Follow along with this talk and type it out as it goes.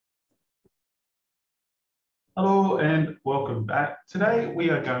Hello and welcome back. Today we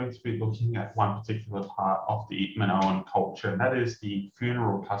are going to be looking at one particular part of the Minoan culture, and that is the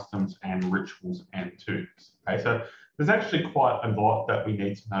funeral customs and rituals and tombs. Okay, so there's actually quite a lot that we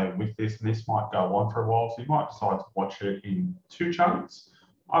need to know with this, and this might go on for a while, so you might decide to watch it in two chunks.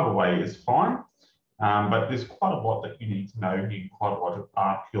 Either way is fine, but there's quite a lot that you need to know in quite a lot of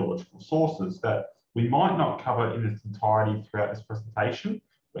archaeological sources that we might not cover in its entirety throughout this presentation,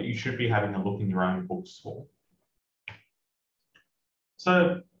 but you should be having a look in your own books for.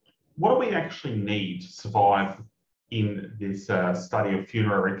 So what do we actually need to survive in this study of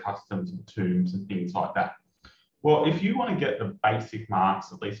funerary customs and tombs and things like that? Well, if you want to get the basic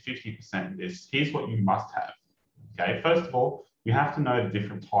marks, at least 50% of this, here's what you must have. Okay, first of all, you have to know the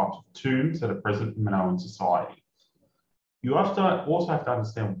different types of tombs that are present in Minoan society. You also have to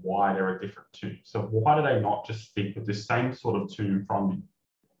understand why there are different tombs. So why do they not just stick with the same sort of tomb from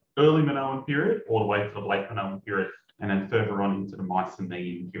the early Minoan period all the way to the late Minoan period and then further on into the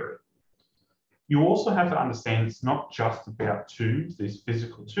Mycenaean period? You also have to understand it's not just about tombs, these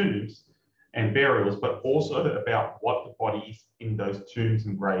physical tombs and burials, but also about what the bodies in those tombs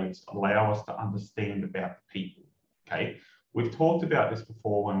and graves allow us to understand about the people. Okay, we've talked about this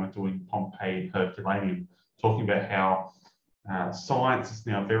before when we're doing Pompeii and Herculaneum, talking about how science is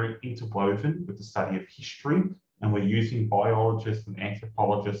now very interwoven with the study of history, and we're using biologists and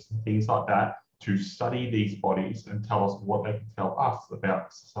anthropologists and things like that to study these bodies and tell us what they can tell us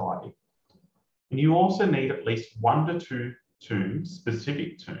about society. And you also need at least 1 to 2 tombs,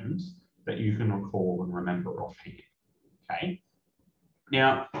 specific tombs, that you can recall and remember offhand. Okay.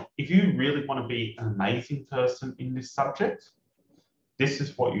 Now, if you really want to be an amazing person in this subject, this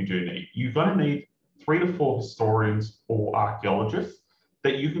is what you do need. You're going to need 3 to 4 historians or archaeologists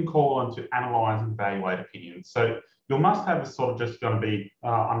that you can call on to analyze and evaluate opinions. So your must-have is sort of just going to be,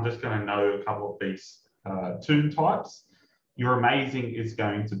 I'm just going to know a couple of these tomb types. Your amazing is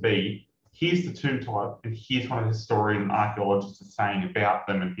going to be, here's the tomb type, and here's what a historian and archaeologist is saying about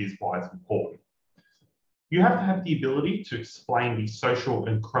them, and here's why it's important. You have to have the ability to explain the social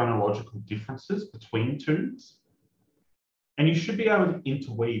and chronological differences between tombs. And you should be able to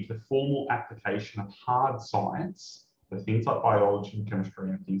interweave the formal application of hard science, so things like biology and chemistry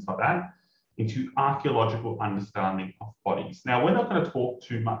and things like that, into archaeological understanding of bodies. Now, we're not going to talk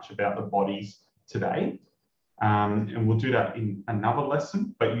too much about the bodies today, and we'll do that in another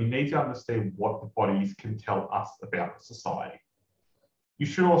lesson, but you need to understand what the bodies can tell us about the society. You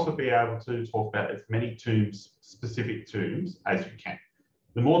should also be able to talk about as many tombs, specific tombs, as you can.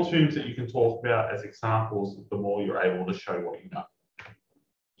 The more tombs that you can talk about as examples, the more you're able to show what you know.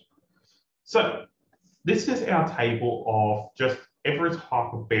 So this is our table of just every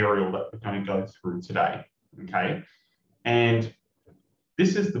type of burial that we're going to go through today, okay? And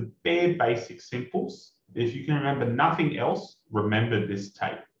this is the bare basic simples. If you can remember nothing else, remember this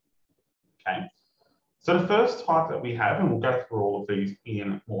table, okay? So the first type that we have, and we'll go through all of these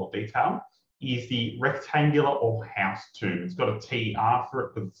in more detail, is the rectangular or house tomb. It's got a T after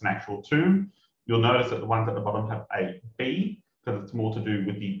it because it's an actual tomb. You'll notice that the ones at the bottom have a B because it's more to do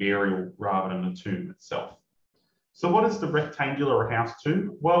with the burial rather than the tomb itself. So what is the rectangular or house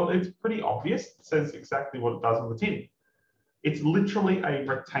tomb? Well, it's pretty obvious. It says exactly what it does on the tin. It's literally a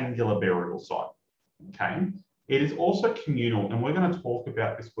rectangular burial site, okay? It is also communal, and we're going to talk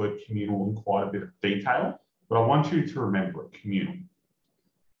about this word communal in quite a bit of detail, but I want you to remember it, communal.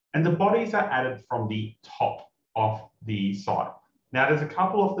 And the bodies are added from the top of the site. Now, there's a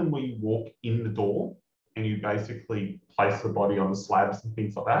couple of them where you walk in the door and you basically place the body on the slabs and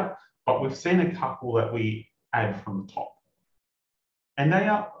things like that, but we've seen a couple that we add from the top. And they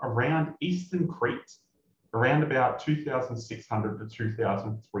are around Eastern Crete, around about 2600 to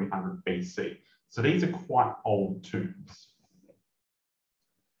 2300 BC. So these are quite old tombs.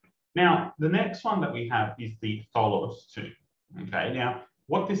 Now, the next one that we have is the Tholos tomb. Okay, now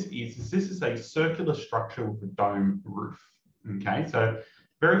what this is a circular structure with a dome roof. Okay, so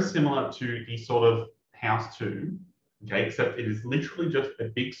very similar to the sort of house tomb, okay, except it is literally just a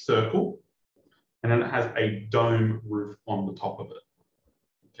big circle and then it has a dome roof on the top of it.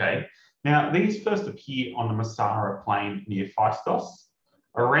 Okay, now these first appear on the Masara plain near Phaistos,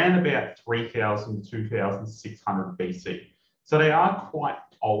 around about 3000 to 2600 BC. So they are quite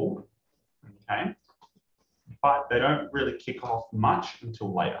old, okay, but they don't really kick off much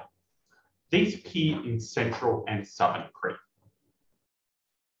until later. These appear in central and southern Crete.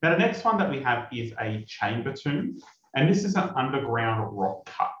 Now, the next one that we have is a chamber tomb, and this is an underground rock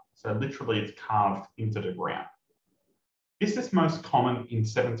cut. So literally it's carved into the ground. This is most common in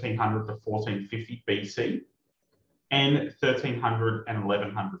 1700 to 1450 BC and 1300 and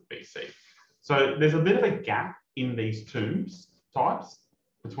 1100 BC. So there's a bit of a gap in these tombs types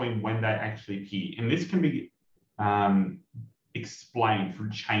between when they actually appear. And this can be explained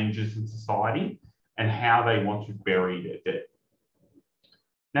through changes in society and how they want to bury their dead.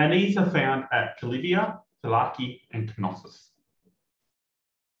 Now, these are found at Calivia, Talaki, and Knossos.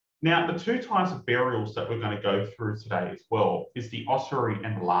 Now, the two types of burials that we're going to go through today as well is the ossuary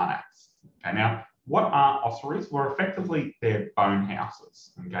and the larnax. Okay, now, what are ossuaries? Well, effectively, they're bone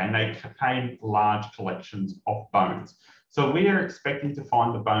houses, okay, and they contain large collections of bones. So we are expecting to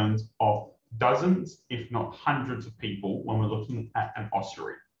find the bones of dozens, if not hundreds of people when we're looking at an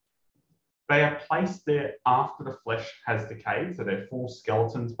ossuary. They are placed there after the flesh has decayed, so they're full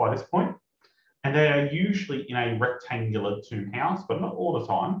skeletons by this point, and they are usually in a rectangular tomb house, but not all the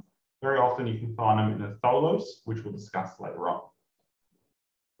time. Very often you can find them in a tholos, which we'll discuss later on.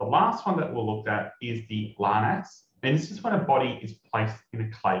 The last one that we'll look at is the larnax, and this is when a body is placed in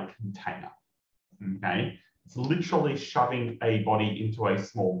a clay container. Okay, it's literally shoving a body into a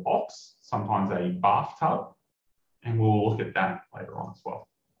small box, sometimes a bathtub, and we'll look at that later on as well.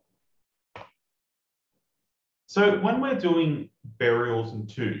 So when we're doing burials and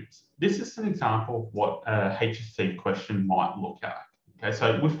tombs, this is an example of what a HSC question might look at. Okay,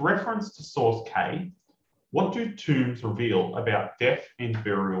 so with reference to source K, what do tombs reveal about death and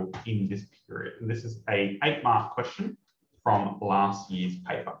burial in this period? And this is a 8-mark question from last year's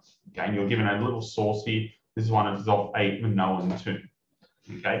paper. Okay, and you're given a little source here. This is one of a Minoan tomb.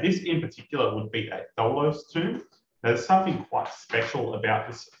 Okay, this in particular would be a tholos tomb. There's something quite special about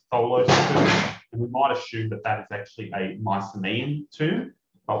this tholos tomb, and we might assume that that is actually a Mycenaean tomb,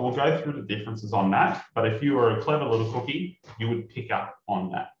 but we'll go through the differences on that. But if you were a clever little cookie, you would pick up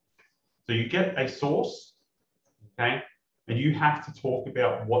on that. So you get a source, okay, and you have to talk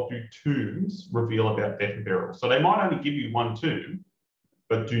about what do tombs reveal about death and burial. So they might only give you one tomb,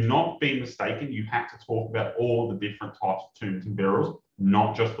 but do not be mistaken, you have to talk about all the different types of tombs and burials,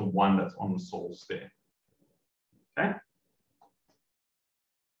 not just the one that's on the source there. Okay.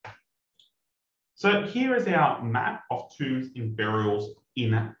 So here is our map of tombs and burials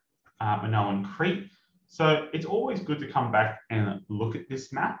in Minoan Crete. So it's always good to come back and look at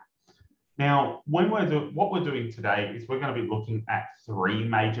this map. Now, when what we're doing today is we're going to be looking at 3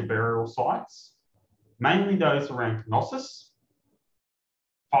 major burial sites, mainly those around Knossos,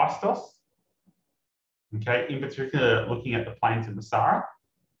 Phaistos, okay, in particular looking at the plains of Massara,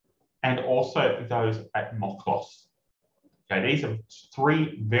 and also those at Moklos. Okay, these are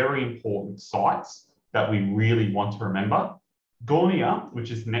 3 very important sites that we really want to remember. Gornia,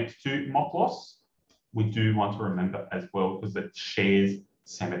 which is next to Moklos, we do want to remember as well because it shares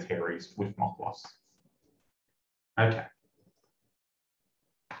cemeteries with Moklos. Okay.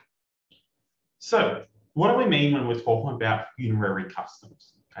 So what do we mean when we're talking about funerary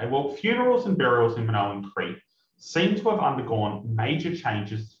customs? Okay, well, funerals and burials in Minoan Crete seem to have undergone major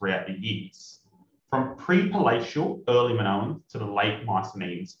changes throughout the years, from pre-palatial early Minoan to the late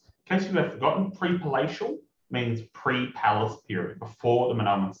Mycenaeans. In case you have forgotten, pre-palatial means pre-palace period, before the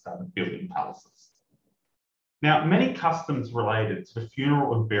Minoans started building palaces. Now, many customs related to the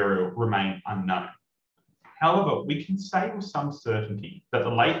funeral and burial remain unknown. However, we can say with some certainty that the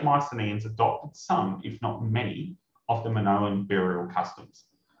late Mycenaeans adopted some, if not many, of the Minoan burial customs.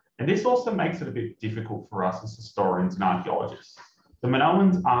 And this also makes it a bit difficult for us as historians and archaeologists. The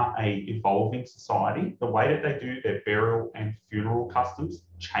Minoans are an evolving society. The way that they do their burial and funeral customs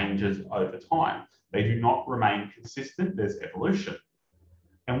changes over time. They do not remain consistent, there's evolution.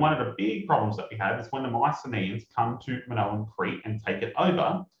 And one of the big problems that we have is when the Mycenaeans come to Minoan Crete and take it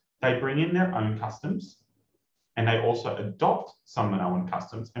over, they bring in their own customs and they also adopt some Minoan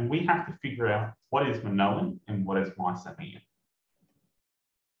customs, and we have to figure out what is Minoan and what is Mycenaean.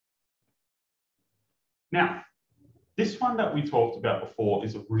 Now, this one that we talked about before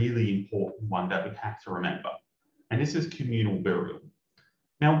is a really important one that we have to remember, and this is communal burial.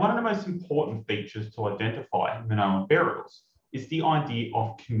 Now, one of the most important features to identify Minoan burials is the idea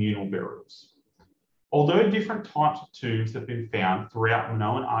of communal burials. Although different types of tombs have been found throughout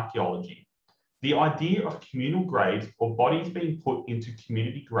Minoan archaeology, the idea of communal graves or bodies being put into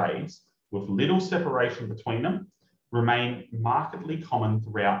community graves with little separation between them remain markedly common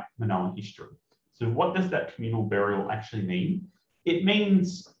throughout Minoan history. So what does that communal burial actually mean? It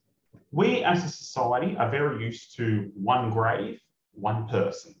means we as a society are very used to one grave, one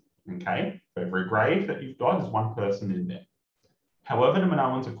person, okay? For every grave that you've got is one person in there. However, the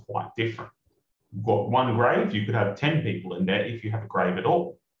Minoans are quite different. You've got one grave, you could have 10 people in there if you have a grave at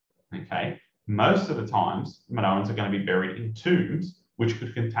all, okay? Most of the times, Minoans are going to be buried in tombs, which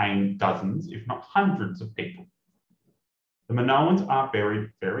could contain dozens, if not hundreds of people. The Minoans are buried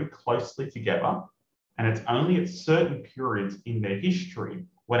very closely together, and it's only at certain periods in their history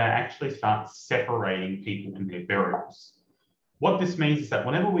where they actually start separating people in their burials. What this means is that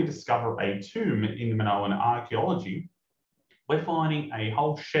whenever we discover a tomb in the Minoan archaeology, we're finding a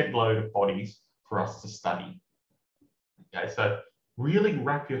whole shed load of bodies for us to study. Okay, so really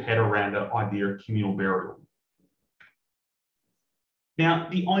wrap your head around the idea of communal burial. Now,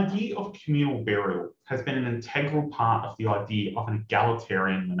 the idea of communal burial has been an integral part of the idea of an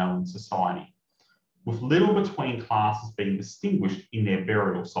egalitarian Minoan society, with little between classes being distinguished in their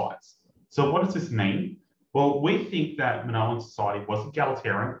burial sites. So what does this mean? Well, we think that Minoan society was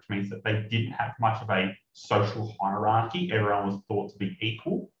egalitarian, which means that they didn't have much of a social hierarchy. Everyone was thought to be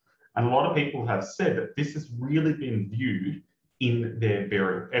equal. And a lot of people have said that this has really been viewed in their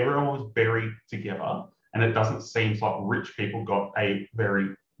burial. Everyone was buried together, and it doesn't seem like rich people got a very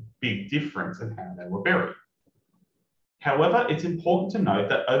big difference in how they were buried. However, it's important to note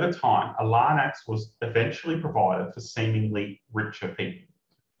that over time, a larnax was eventually provided for seemingly richer people.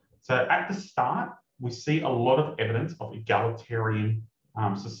 So at the start, we see a lot of evidence of egalitarian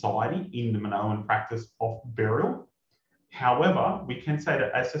society in the Minoan practice of burial. However, we can say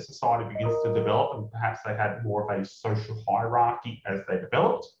that as the society begins to develop, and perhaps they had more of a social hierarchy as they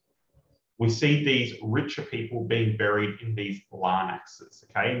developed, we see these richer people being buried in these larnaxes,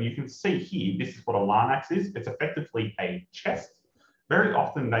 okay? And you can see here, this is what a larnax is. It's effectively a chest. Very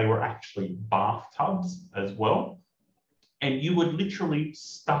often they were actually bathtubs as well. And you would literally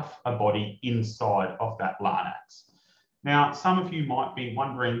stuff a body inside of that larnax. Now, some of you might be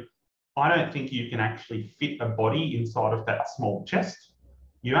wondering, I don't think you can actually fit a body inside of that small chest.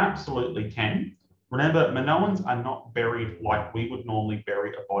 You absolutely can. Remember, Minoans are not buried like we would normally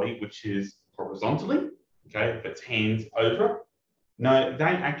bury a body, which is horizontally, okay, if it's hands over. No, they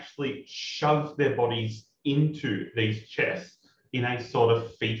actually shove their bodies into these chests in a sort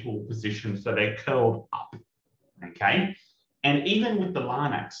of fetal position, so they're curled up, okay? And even with the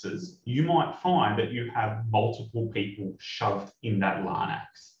larnaxes, you might find that you have multiple people shoved in that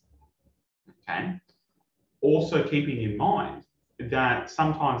larnax, okay? Also keeping in mind that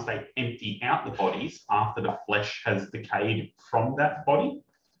sometimes they empty out the bodies after the flesh has decayed from that body,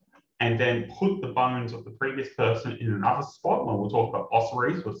 and then put the bones of the previous person in another spot. When we'll talk about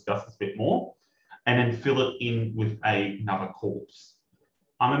ossuaries, we'll discuss this a bit more, and then fill it in with another corpse.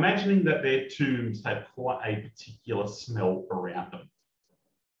 I'm imagining that their tombs have quite a particular smell around them.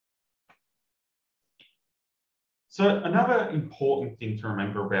 So another important thing to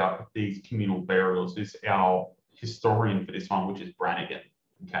remember about these communal burials is our historian for this one, which is Brannigan,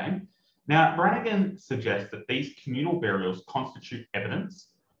 okay? Now, Brannigan suggests that these communal burials constitute evidence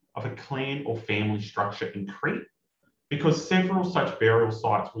of a clan or family structure in Crete because several such burial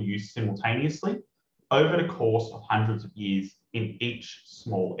sites were used simultaneously over the course of hundreds of years in each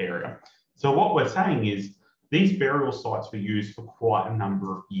small area. So what we're saying is these burial sites were used for quite a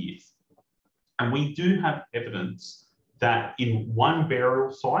number of years. And we do have evidence that in one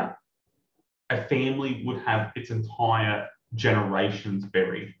burial site, a family would have its entire generations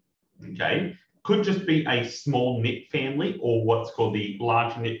buried, okay? Could just be a small knit family or what's called the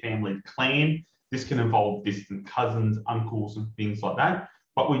large knit family clan. This can involve distant cousins, uncles, and things like that.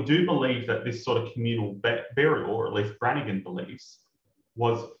 But we do believe that this sort of communal burial, or at least Brannigan believes,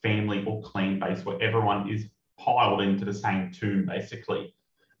 was family or clan-based, where everyone is piled into the same tomb, basically,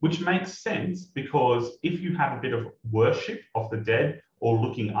 which makes sense because if you have a bit of worship of the dead or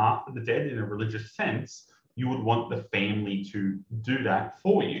looking after the dead in a religious sense, you would want the family to do that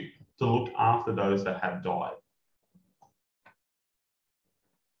for you, to look after those that have died.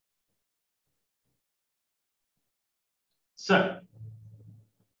 So,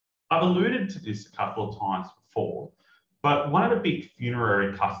 I've alluded to this a couple of times before, but one of the big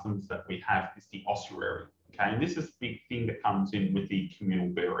funerary customs that we have is the ossuary, okay? And this is the big thing that comes in with the communal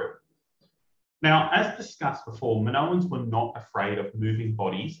burial. Now, as discussed before, Minoans were not afraid of moving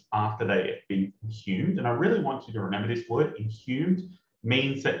bodies after they had been inhumed. And I really want you to remember this word, inhumed,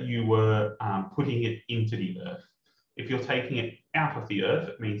 means that you were putting it into the earth. If you're taking it out of the earth,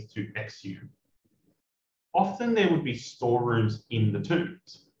 it means to exhume. Often there would be storerooms in the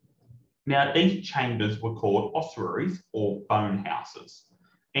tombs. Now, these chambers were called ossuaries or bone houses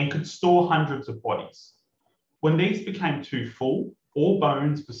and could store hundreds of bodies. When these became too full, all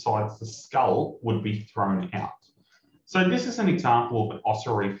bones besides the skull would be thrown out. So this is an example of an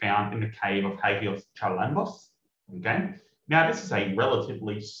ossuary found in the cave of Hagios Charalambos. Okay. Now this is a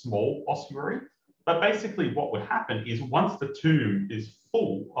relatively small ossuary, but basically what would happen is once the tomb is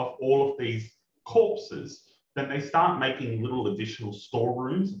full of all of these corpses, then they start making little additional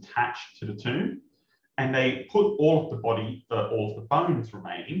storerooms attached to the tomb. and they put all of the body, all of the bones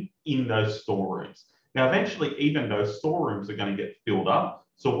remaining in those storerooms. Now, eventually, even those storerooms are going to get filled up.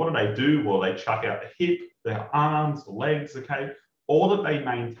 So what do? Well, they chuck out the hip, their arms, the legs, okay? All that they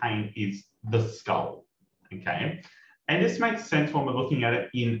maintain is the skull, okay? And this makes sense when we're looking at it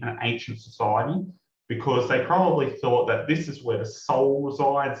in an ancient society, because they probably thought that this is where the soul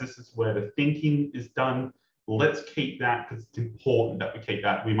resides, this is where the thinking is done. Let's keep that because it's important that we keep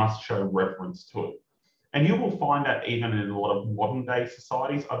that. We must show reverence to it. And you will find that even in a lot of modern day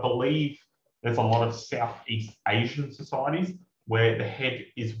societies. I believe there's a lot of Southeast Asian societies where the head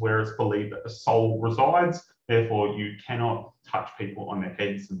is where it's believed that the soul resides. Therefore, you cannot touch people on their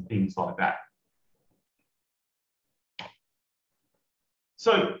heads and things like that.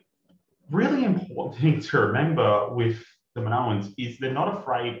 So, really important thing to remember with the Minoans is they're not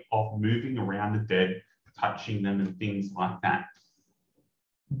afraid of moving around the dead, touching them and things like that.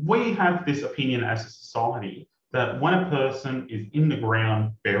 We have this opinion as a society that when a person is in the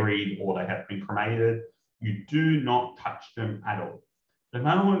ground, buried, or they have been cremated, you do not touch them at all. The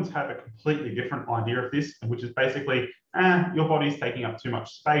Minoans have a completely different idea of this, which is basically, your body's taking up too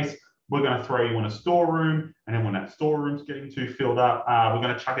much space. We're going to throw you in a storeroom, and then when that storeroom's getting too filled up, we're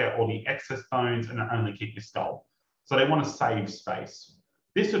going to chuck out all the excess bones and only keep your skull. So they want to save space.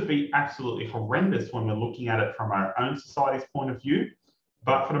 This would be absolutely horrendous when we're looking at it from our own society's point of view,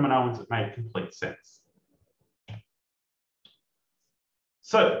 but for the Minoans, it made complete sense.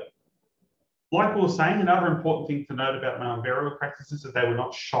 So, like we were saying, another important thing to note about Minoan burial practices is that they were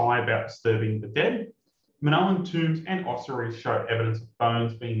not shy about disturbing the dead. Minoan tombs and ossuaries show evidence of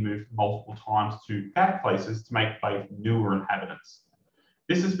bones being moved multiple times to back places to make way for newer inhabitants.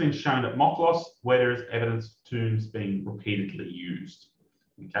 This has been shown at Moklos, where there is evidence of tombs being repeatedly used.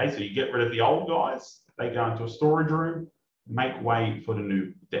 Okay, so you get rid of the old guys, they go into a storage room, make way for the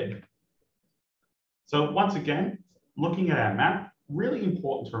new dead. So once again, looking at our map, really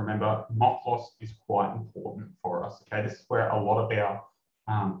important to remember, Moklos is quite important for us. Okay, this is where a lot of our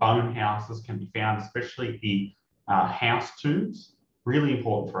bone houses can be found, especially the house tombs. Really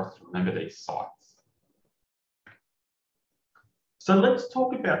important for us to remember these sites. So let's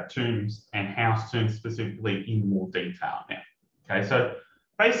talk about tombs and house tombs specifically in more detail now. Okay, so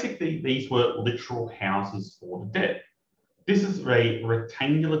basically these were literal houses for the dead. This is a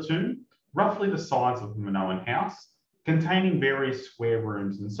rectangular tomb, roughly the size of a Minoan house, containing various square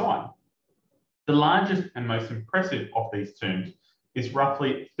rooms inside. The largest and most impressive of these tombs is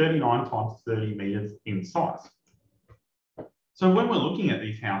roughly 39 times 30 meters in size. So when we're looking at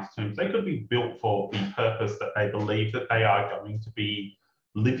these house tombs, they could be built for the purpose that they believe that they are going to be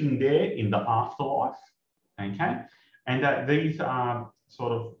living there in the afterlife, okay? And that these are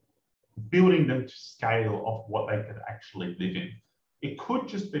sort of building them to scale of what they could actually live in. It could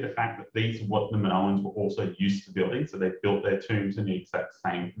just be the fact that these are what the Minoans were also used to building, so they built their tombs in the exact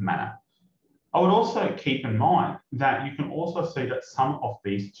same manner. I would also keep in mind that you can also see that some of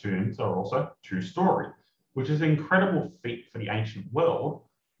these tombs are also two-story, which is an incredible feat for the ancient world.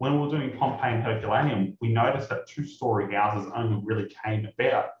 When we were doing Pompeii and Herculaneum, we noticed that two-story houses only really came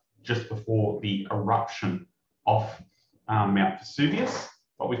about just before the eruption of Mount Vesuvius,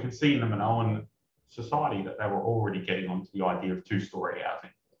 but we can see in the Minoan society that they were already getting onto the idea of two-story housing.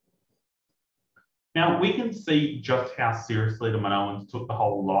 Now, we can see just how seriously the Minoans took the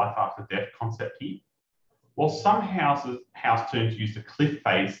whole life after death concept here. While some house tombs used a cliff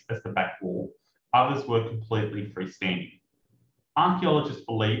face as the back wall, others were completely freestanding. Archaeologists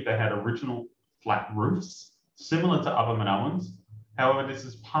believe they had original flat roofs, similar to other Minoans. However, this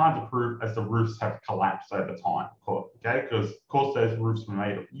is hard to prove as the roofs have collapsed over time, okay? Because, of course, those roofs were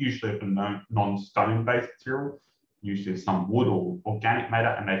made usually of a non-stone based material, usually some wood or organic matter,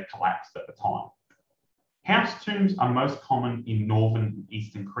 and they've collapsed at the time. House tombs are most common in northern and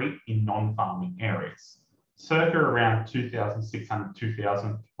eastern Crete in non-farming areas, circa around 2600 to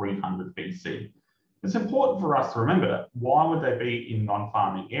 2300 BC. It's important for us to remember that. Why would they be in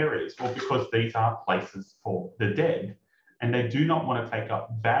non-farming areas? Well, because these are places for the dead, and they do not want to take up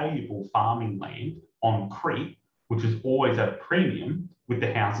valuable farming land on Crete, which is always at a premium with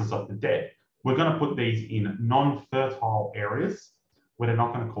the houses of the dead. We're going to put these in non-fertile areas where they're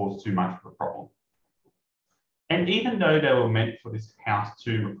not going to cause too much of a problem. And even though they were meant for this house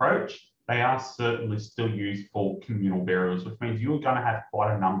tomb approach, they are certainly still used for communal burials, which means you're going to have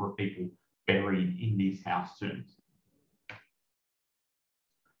quite a number of people buried in these house tombs.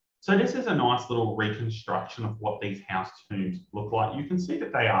 So this is a nice little reconstruction of what these house tombs look like. You can see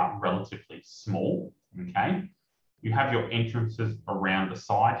that they are relatively small, okay? You have your entrances around the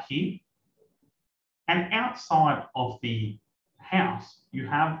side here. And outside of the house, you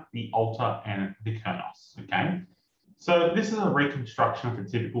have the altar and the kernos, okay? So this is a reconstruction of a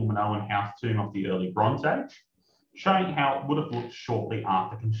typical Minoan house tomb of the early Bronze Age, showing how it would have looked shortly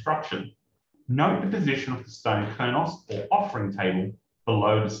after construction. Note the position of the stone kernos or offering table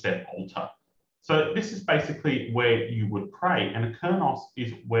below the step altar. So this is basically where you would pray, and a kernos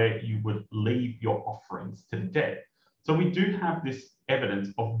is where you would leave your offerings to the dead. So we do have this evidence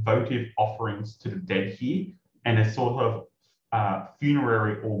of votive offerings to the dead here, and a sort of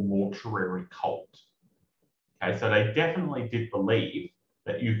funerary or mortuary cult. Okay, so they definitely did believe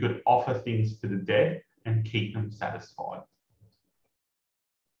that you could offer things to the dead and keep them satisfied.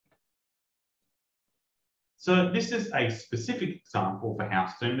 So this is a specific example of a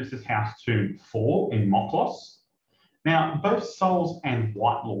house tomb. This is house tomb 4 in Moklos. Now, both Souls and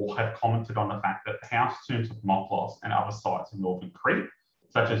Whitelaw have commented on the fact that the house tombs of Moklos and other sites in northern Crete,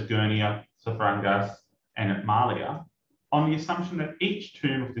 such as Gurnia, Safrangas, and Malia, on the assumption that each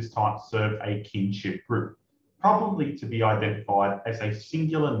tomb of this type served a kinship group, probably to be identified as a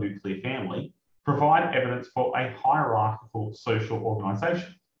singular nuclear family, provide evidence for a hierarchical social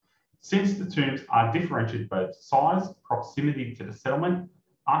organisation. Since the tombs are differentiated by size, proximity to the settlement,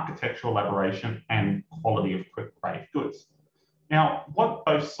 architectural elaboration, and quality of grave goods. Now, what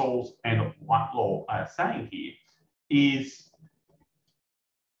both Souls and Whitelaw are saying here is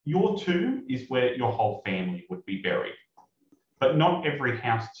your tomb is where your whole family would be buried, but not every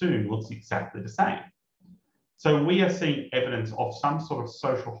house tomb looks exactly the same. So we are seeing evidence of some sort of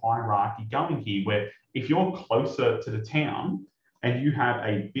social hierarchy going here, where if you're closer to the town and you have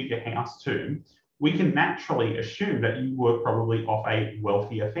a bigger house tomb, we can naturally assume that you were probably of a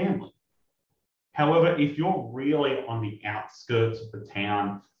wealthier family. However, if you're really on the outskirts of the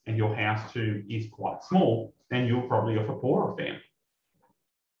town and your house tomb is quite small, then you're probably of a poorer family.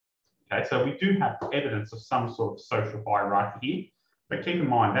 Okay, so we do have evidence of some sort of social hierarchy here, but keep in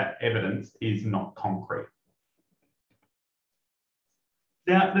mind that evidence is not concrete.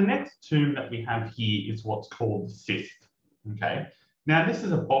 Now, the next tomb that we have here is what's called the cyst. Okay, now this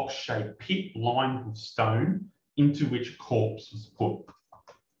is a box-shaped pit lined with stone into which a corpse was put.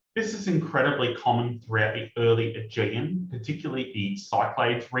 This is incredibly common throughout the early Aegean, particularly the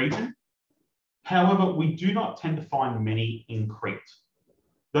Cyclades region. However, we do not tend to find many in Crete.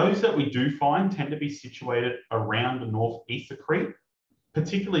 Those that we do find tend to be situated around the northeast of Crete,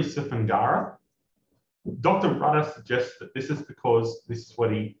 particularly Safangara. Dr. Rudder suggests that this is because this is where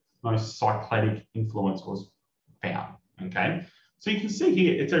the most Cycladic influence was found. Okay, so you can see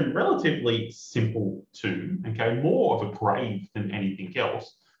here it's a relatively simple tomb, okay, more of a grave than anything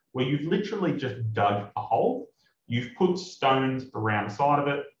else, where you've literally just dug a hole, you've put stones around the side of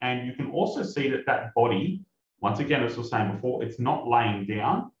it, and you can also see that that body, once again, as I was saying before, it's not laying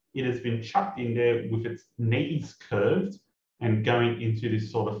down, it has been chucked in there with its knees curved and going into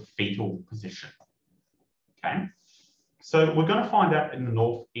this sort of fetal position. Okay, so we're going to find out in the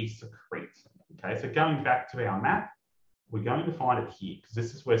northeast of Crete. Okay, so going back to our map, we're going to find it here because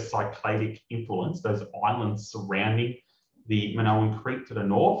this is where Cycladic influence, those islands surrounding the Minoan Crete to the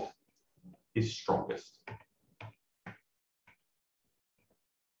north, is strongest.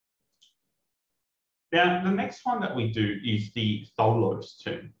 Now, the next one that we do is the Tholos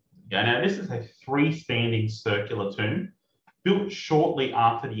tomb. Okay, now this is a freestanding circular tomb built shortly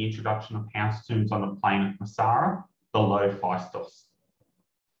after the introduction of house tombs on the plain of Massara below Phaistos.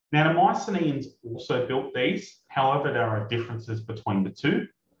 Now, the Mycenaeans also built these. However, there are differences between the two,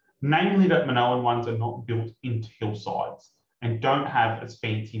 namely that Minoan ones are not built into hillsides and don't have as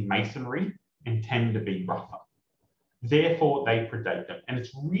fancy masonry and tend to be rougher. Therefore, they predate them. And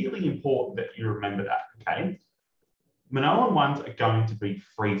it's really important that you remember that, okay? Minoan ones are going to be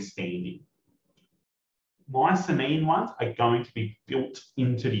freestanding. Mycenaean ones are going to be built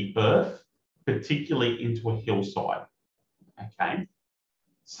into the earth, particularly into a hillside, okay?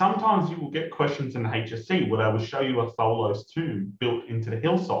 Sometimes you will get questions in the HSC where they will show you a Tholos tomb built into the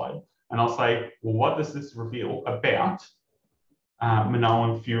hillside, and I'll say, well, what does this reveal about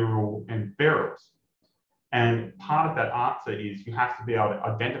Minoan funeral and burials? And part of that answer is you have to be able to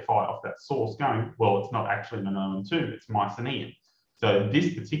identify off that source going, well, it's not actually Minoan tomb, it's Mycenaean. So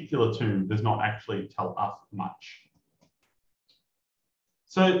this particular tomb does not actually tell us much.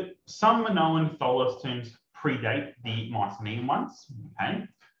 So some Minoan Tholos tombs predate the Mycenaean ones, okay?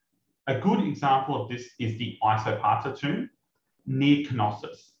 A good example of this is the Isopata tomb near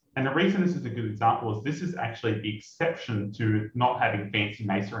Knossos. And the reason this is a good example is this is actually the exception to not having fancy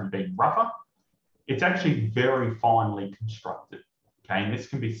masonry being rougher. It's actually very finely constructed, okay? And this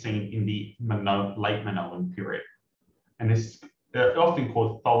can be seen in the late Minoan period. And this is often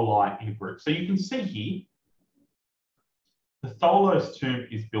called tholoi in a group. So you can see here, The Tholos tomb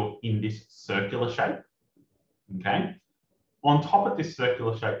is built in this circular shape, okay? On top of this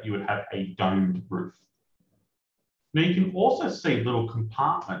circular shape, you would have a domed roof. Now, you can also see little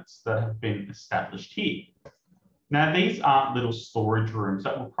compartments that have been established here. Now, these are little storage rooms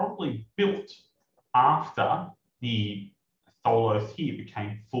that were probably built after the Tholos here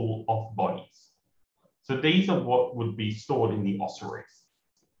became full of bodies. So these are what would be stored in the ossuaries.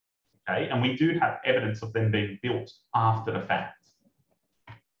 Okay, and we do have evidence of them being built after the fact.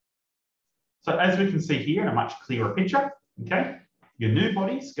 So as we can see here in a much clearer picture, okay, your new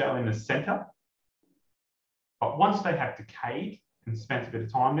bodies go in the center, but once they have decayed and spent a bit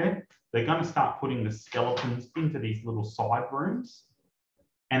of time there, they're going to start putting the skeletons into these little side rooms.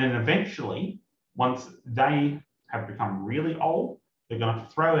 And then eventually, once they have become really old, they're going to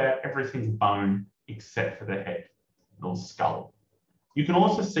throw out every single bone except for the head, or skull. You can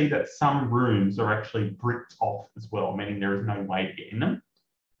also see that some rooms are actually bricked off as well, meaning there is no way to get in them.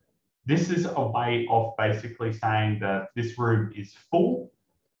 This is a way of basically saying that this room is full.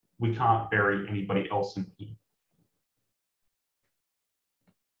 We can't bury anybody else in here.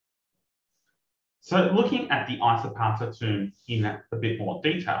 So looking at the Isopata tomb in a bit more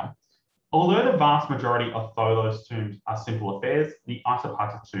detail, although the vast majority of Tholos tombs are simple affairs, the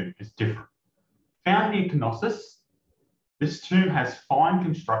Isopata tomb is different. Found near Knossos, this tomb has fine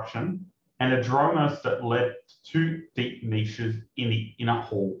construction and a dromos that led to two deep niches in the inner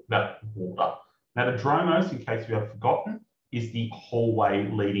hall that water. Now the dromos, in case you have forgotten, is the hallway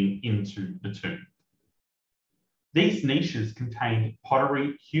leading into the tomb. These niches contained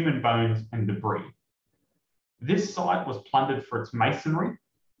pottery, human bones, and debris. This site was plundered for its masonry.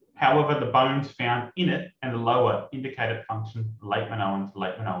 However, the bones found in it and the lower indicated function late Minoan to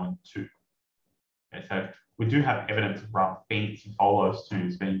late Minoan II. Okay, so we do have evidence of rather fancy Tholos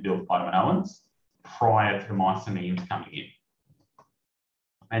tombs being built by the Minoans prior to the Mycenaeans coming in.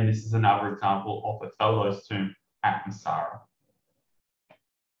 And this is another example of a Tholos tomb at Masara.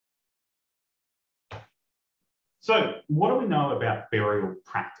 So what do we know about burial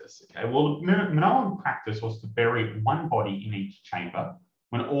practice? Okay, well, the Minoan practice was to bury one body in each chamber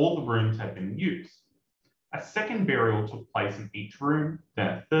when all the rooms had been used. A second burial took place in each room, then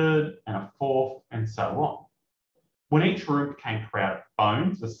a third and a fourth, and so on. When each room became crowded with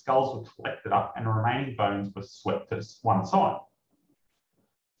bones, the skulls were collected up and the remaining bones were swept to one side.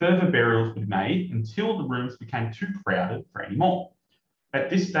 Further burials were made until the rooms became too crowded for any more. At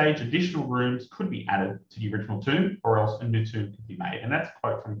this stage, additional rooms could be added to the original tomb, or else a new tomb could be made. And that's a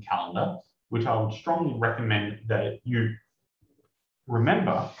quote from Calendar, which I would strongly recommend that you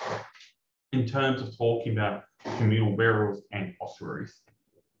remember in terms of talking about communal burials and ossuaries.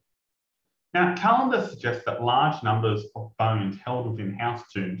 Now, Calendar suggests that large numbers of bones held within house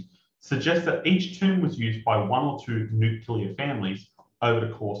tombs suggest that each tomb was used by one or two nuclear families over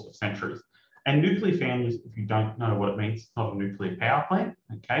the course of centuries. And nuclear families, if you don't know what it means, it's not a nuclear power plant,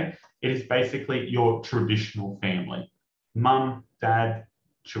 okay? It is basically your traditional family, mum, dad,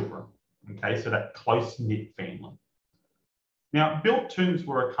 children, okay? So that close-knit family. Now, built tombs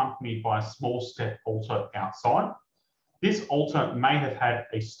were accompanied by a small step altar outside. This altar may have had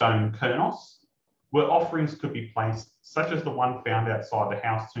a stone kernos, where offerings could be placed, such as the one found outside the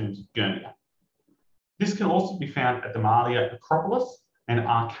house tombs of Gurnia. This can also be found at the Malia Acropolis and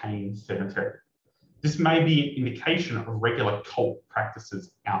Arcane Cemetery. This may be an indication of regular cult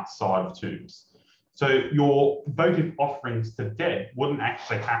practices outside of tombs. So your votive offerings to dead wouldn't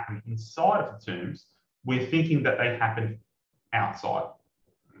actually happen inside of the tombs. We're thinking that they happen outside,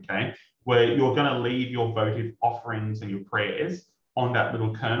 okay? Where you're going to leave your votive offerings and your prayers on that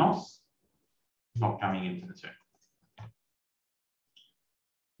little kernos, not going into the tomb.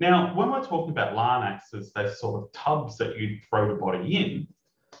 Now, when we're talking about larnaxes, those sort of tubs that you throw the body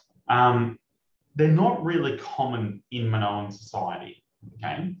in, they're not really common in Minoan society,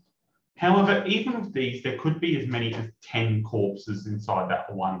 okay? However, even with these, there could be as many as 10 corpses inside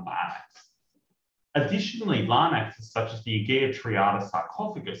that one larnax. Additionally, larnaxes such as the Aegea Triada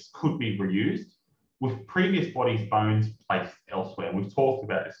sarcophagus could be reused, with previous bodies' bones placed elsewhere. We've talked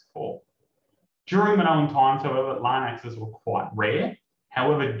about this before. During Minoan times, however, larnaxes were quite rare.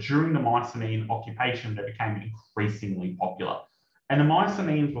 However, during the Mycenaean occupation, they became increasingly popular. And the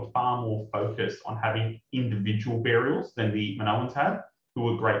Mycenaeans were far more focused on having individual burials than the Minoans had, who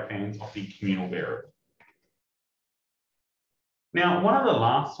were great fans of the communal burial. Now, one of the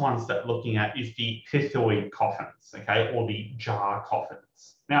last ones that we're looking at is the pithoi coffins, okay, or the jar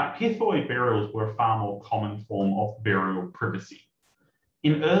coffins. Now, pithoi burials were a far more common form of burial privacy.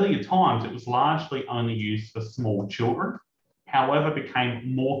 In earlier times, it was largely only used for small children, however,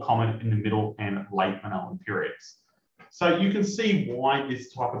 became more common in the middle and late Minoan periods. So you can see why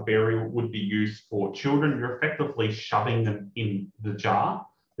this type of burial would be used for children. You're effectively shoving them in the jar.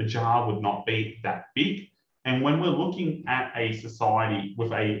 The jar would not be that big. And when we're looking at a society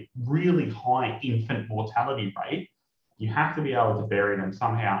with a really high infant mortality rate, you have to be able to bury them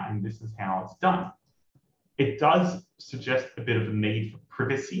somehow, and this is how it's done. It does suggest a bit of a need for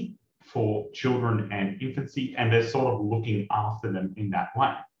privacy for children and infancy, and they're sort of looking after them in that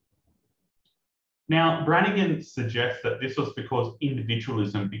way. Now, Brannigan suggests that this was because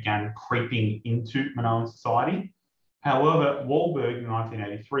individualism began creeping into Minoan society. However, Wahlberg in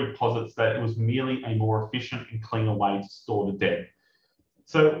 1983 posits that it was merely a more efficient and cleaner way to store the dead.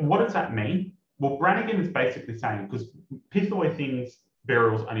 So what does that mean? Well, Brannigan is basically saying, because Pithaway thinks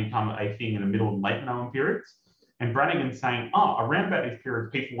burials only become a thing in the middle and late Minoan periods, and Brannigan's saying, around about these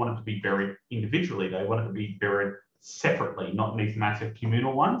periods, people wanted to be buried individually. They wanted to be buried separately, not in these massive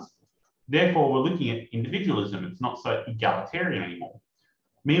communal ones. Therefore, we're looking at individualism. It's not so egalitarian anymore.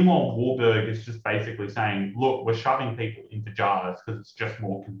 Meanwhile, Wahlberg is just basically saying, look, we're shoving people into jars because it's just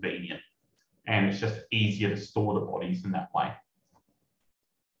more convenient and it's just easier to store the bodies in that way.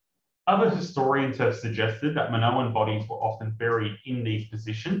 Other historians have suggested that Minoan bodies were often buried in these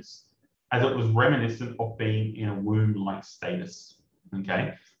positions as it was reminiscent of being in a womb-like status.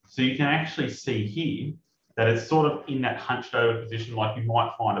 Okay, so you can actually see here that it's sort of in that hunched over position, like you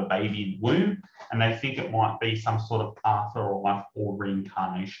might find a baby in the womb, and they think it might be some sort of afterlife or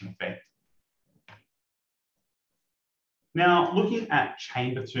reincarnation effect. Now, looking at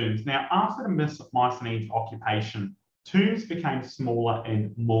chamber tombs. Now, after the Mycenaeans occupation, tombs became smaller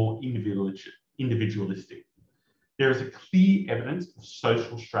and more individualistic. There is a clear evidence of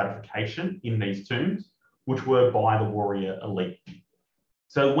social stratification in these tombs, which were by the warrior elite.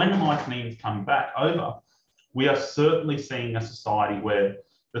 So when the Mycenaeans come back over, we are certainly seeing a society where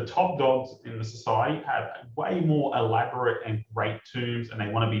the top dogs in the society have way more elaborate and great tombs, and they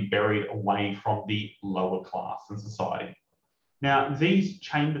want to be buried away from the lower class in society. Now, these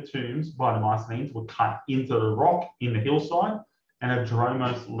chamber tombs by the Mycenaeans were cut into the rock in the hillside, and a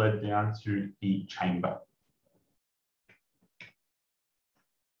dromos led down to the chamber.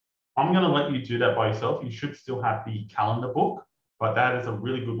 I'm going to let you do that by yourself. You should still have the calendar book, but that is a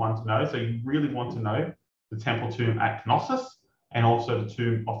really good one to know. So you really want to know the temple tomb at Knossos and also the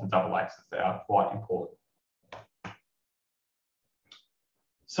tomb of the double axes. They are quite important.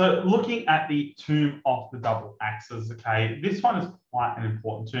 So looking at the tomb of the double axes, okay, this one is quite an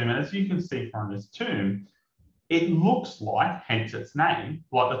important tomb. And as you can see from this tomb, it looks like, hence its name,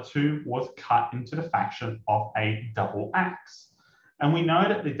 like the tomb was cut into the fashion of a double axe. And we know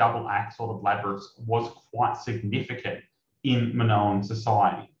that the double axe or the labrys was quite significant in Minoan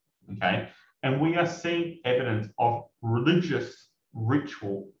society, okay? And we are seeing evidence of religious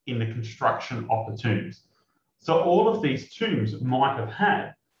ritual in the construction of the tombs. So all of these tombs might have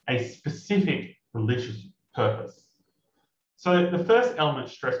had a specific religious purpose. So the first element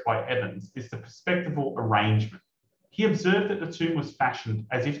stressed by Evans is the perspectival arrangement. He observed that the tomb was fashioned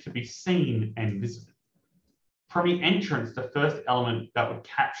as if to be seen and visited. From the entrance, the first element that would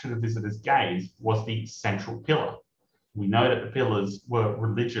capture the visitor's gaze was the central pillar. We know that the pillars were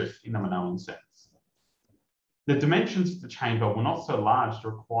religious in the Minoan sense. The dimensions of the chamber were not so large to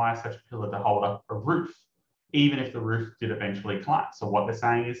require such a pillar to hold up a roof, even if the roof did eventually collapse. So what they're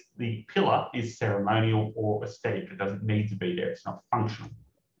saying is the pillar is ceremonial or aesthetic. It doesn't need to be there. It's not functional.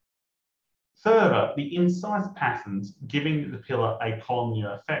 Further, the incised patterns giving the pillar a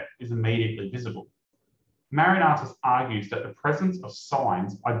columnar effect is immediately visible. Marinatus argues that the presence of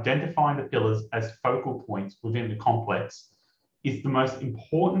signs identifying the pillars as focal points within the complex is the most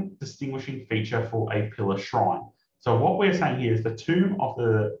important distinguishing feature for a pillar shrine. So what we're saying here is the tomb of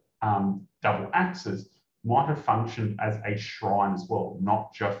the double axes might have functioned as a shrine as well,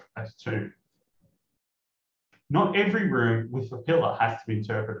 not just a tomb. Not every room with a pillar has to be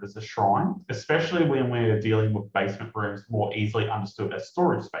interpreted as a shrine, especially when we're dealing with basement rooms more easily understood as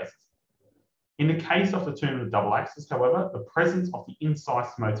storage spaces. In the case of the tomb of the double axes, however, the presence of the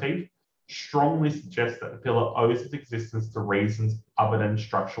incised motif strongly suggests that the pillar owes its existence to reasons other than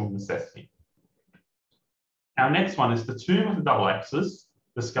structural necessity. Our next one is the tomb of the double axes,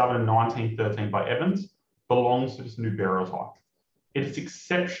 discovered in 1913 by Evans, belongs to this new burial type. It is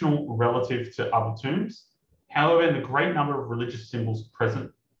exceptional relative to other tombs. However, in the great number of religious symbols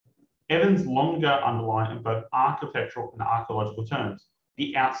present, Evans longer underlined in both architectural and archaeological terms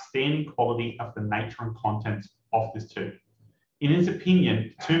the outstanding quality of the nature and contents of this tomb. In his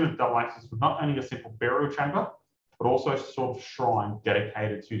opinion, the tomb of double axes was not only a simple burial chamber, but also a sort of shrine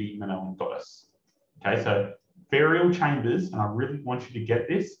dedicated to the Minoan goddess. Okay, so burial chambers, and I really want you to get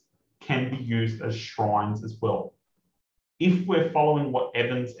this, can be used as shrines as well. if we're following what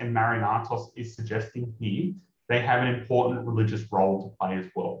Evans and Marinatos is suggesting here, they have an important religious role to play as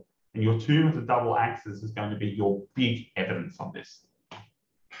well. And your tomb of the double axes is going to be your big evidence on this.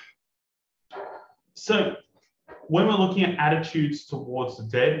 So when we're looking at attitudes towards the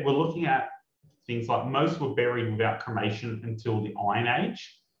dead, we're looking at things like most were buried without cremation until the Iron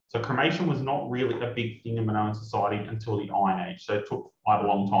Age. So cremation was not really a big thing in Minoan society until the Iron Age. So it took quite a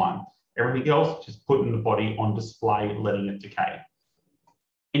long time. Everything else, just putting the body on display, letting it decay.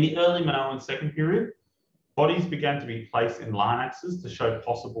 In the early Minoan second period, bodies began to be placed in larnaxes to show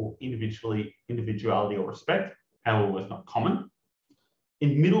possible individuality or respect, however, was not common.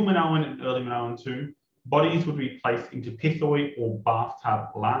 In middle Minoan and early Minoan too, bodies would be placed into pithoi or bathtub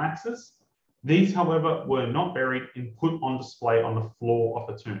larnaxes. These, however, were not buried and put on display on the floor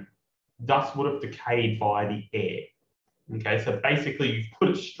of a tomb, thus would have decayed via the air. Okay, so basically you've put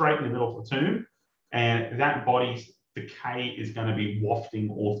it straight in the middle of the tomb and that body's decay is going to be wafting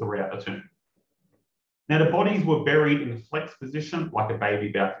all throughout the tomb. Now the bodies were buried in a flex position like a baby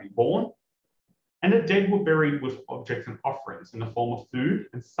about to be born, and the dead were buried with objects and offerings in the form of food,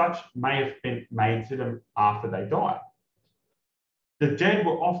 and such may have been made to them after they died. The dead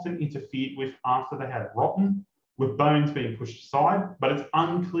were often interfered with after they had rotten, with bones being pushed aside, but it's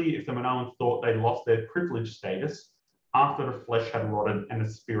unclear if the Minoans thought they lost their privileged status after the flesh had rotted and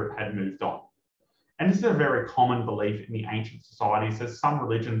the spirit had moved on. And this is a very common belief in the ancient societies. There's some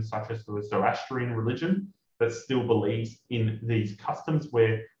religions, such as the Zoroastrian religion, that still believes in these customs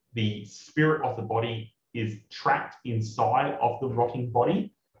where the spirit of the body is trapped inside of the rotting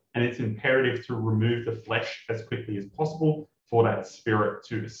body, and it's imperative to remove the flesh as quickly as possible for that spirit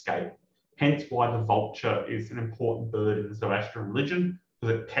to escape. Hence why the vulture is an important bird in the Zoroastrian religion,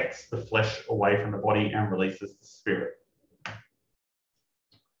 because it pecks the flesh away from the body and releases the spirit.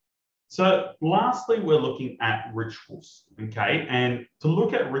 So lastly, we're looking at rituals, okay? And to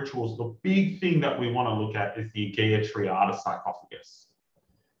look at rituals, the big thing that we want to look at is the Aegea Triada sarcophagus.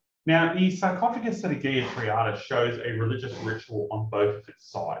 Now, the sarcophagus at Aegea Triada shows a religious ritual on both of its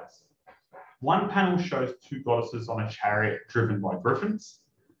sides. One panel shows two goddesses on a chariot driven by griffins.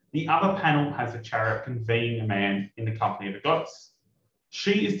 The other panel has a chariot conveying a man in the company of a goddess.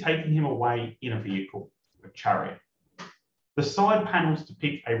 She is taking him away in a vehicle, a chariot. The side panels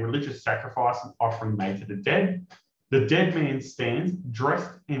depict a religious sacrifice and offering made to the dead. The dead man stands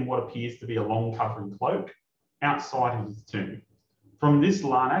dressed in what appears to be a long covering cloak outside of his tomb. From this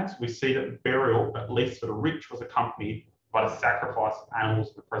larnax, we see that the burial, at least for the rich, was accompanied by the sacrifice of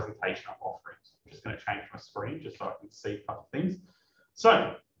animals for the presentation of offerings. I'm just going to change my screen just so I can see a couple of things.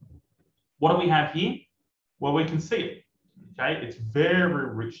 So, what do we have here? Well, we can see it. Okay, it's very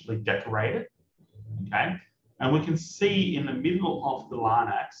richly decorated. Okay, and we can see in the middle of the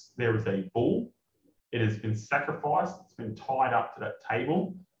larnax there is a bull. It has been sacrificed. It's been tied up to that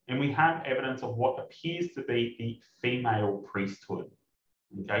table, and we have evidence of what appears to be the female priesthood.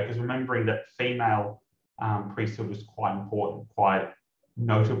 Okay, because remembering that female priesthood was quite important, quite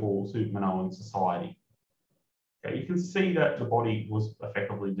notable to Minoan society. Okay, you can see that the body was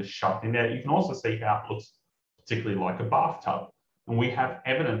effectively just shoved in there. You can also see how it looks particularly like a bathtub. And we have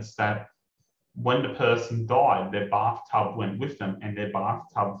evidence that when the person died, their bathtub went with them and their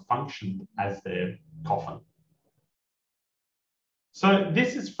bathtub functioned as their coffin. So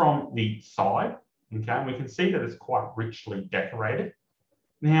this is from the side, okay, and we can see that it's quite richly decorated.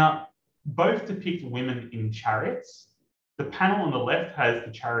 Now, both depict women in chariots. The panel on the left has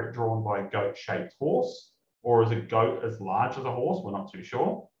the chariot drawn by a goat-shaped horse, or is a goat as large as a horse? We're not too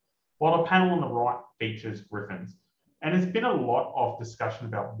sure. While the panel on the right features griffins. And there's been a lot of discussion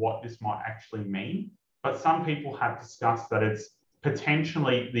about what this might actually mean, but some people have discussed that it's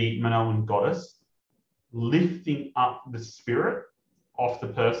potentially the Minoan goddess lifting up the spirit of the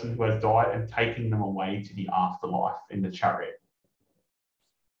person who has died and taking them away to the afterlife in the chariot.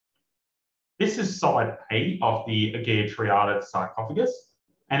 This is side A of the Aegea Triada sarcophagus,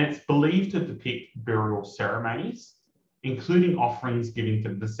 and it's believed to depict burial ceremonies, including offerings given to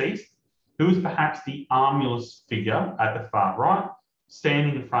the deceased, who is perhaps the armulus figure at the far right,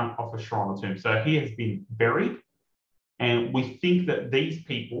 standing in front of a shrine or tomb. So he has been buried, and we think that these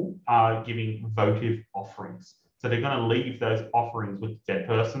people are giving votive offerings. So they're going to leave those offerings with the dead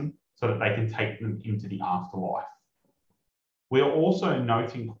person so that they can take them into the afterlife. We are also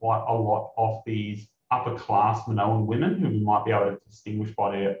noting quite a lot of these upper class Minoan women who we might be able to distinguish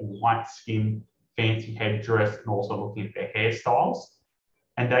by their white skin, fancy headdress, and also looking at their hairstyles.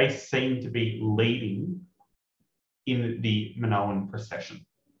 And they seem to be leading in the Minoan procession.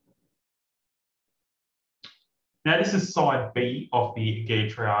 Now, this is side B of the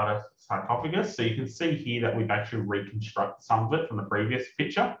Geotriata sarcophagus. So you can see here that we've actually reconstructed some of it from the previous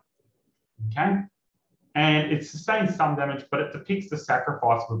picture. Okay. And it sustains some damage, but it depicts the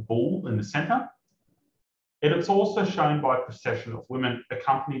sacrifice of a bull in the center. It's also shown by a procession of women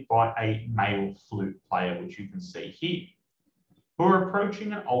accompanied by a male flute player, which you can see here, who are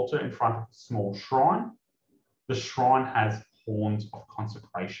approaching an altar in front of a small shrine. The shrine has horns of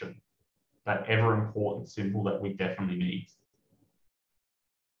consecration, that ever important symbol that we definitely need.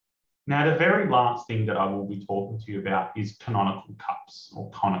 Now, the very last thing that I will be talking to you about is canonical cups or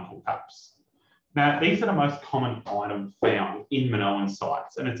conical cups. Now, these are the most common item found in Minoan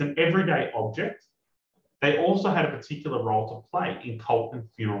sites, and it's an everyday object. They also had a particular role to play in cult and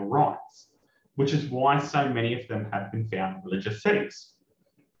funeral rites, which is why so many of them have been found in religious settings.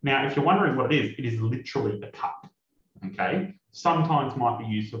 Now, if you're wondering what it is literally a cup, okay? Sometimes might be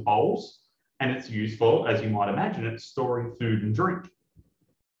used for bowls, and it's useful, as you might imagine, it's storing food and drink.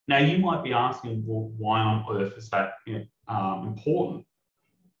 Now, you might be asking, well, why on earth is that important?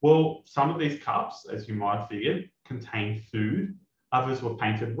 Well, some of these cups, as you might figure, contain food. Others were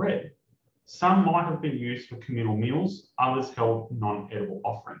painted red. Some might have been used for communal meals. Others held non-edible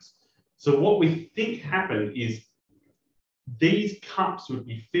offerings. So what we think happened is these cups would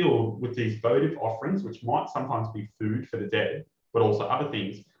be filled with these votive offerings, which might sometimes be food for the dead, but also other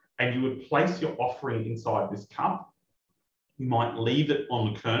things. And you would place your offering inside this cup. You might leave it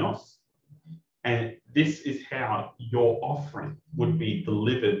on the kernos. And this is how your offering would be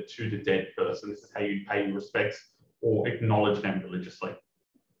delivered to the dead person. This is how you pay your respects or acknowledge them religiously.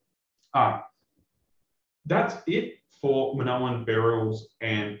 That's it for Minoan burials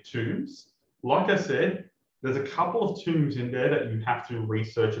and tombs. Like I said, there's a couple of tombs in there that you have to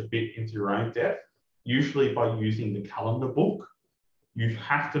research a bit into your own depth, usually by using the calendar book. You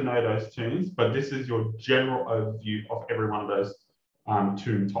have to know those tombs, but this is your general overview of every one of those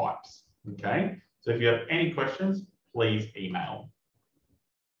tomb types. Okay, so if you have any questions, please email.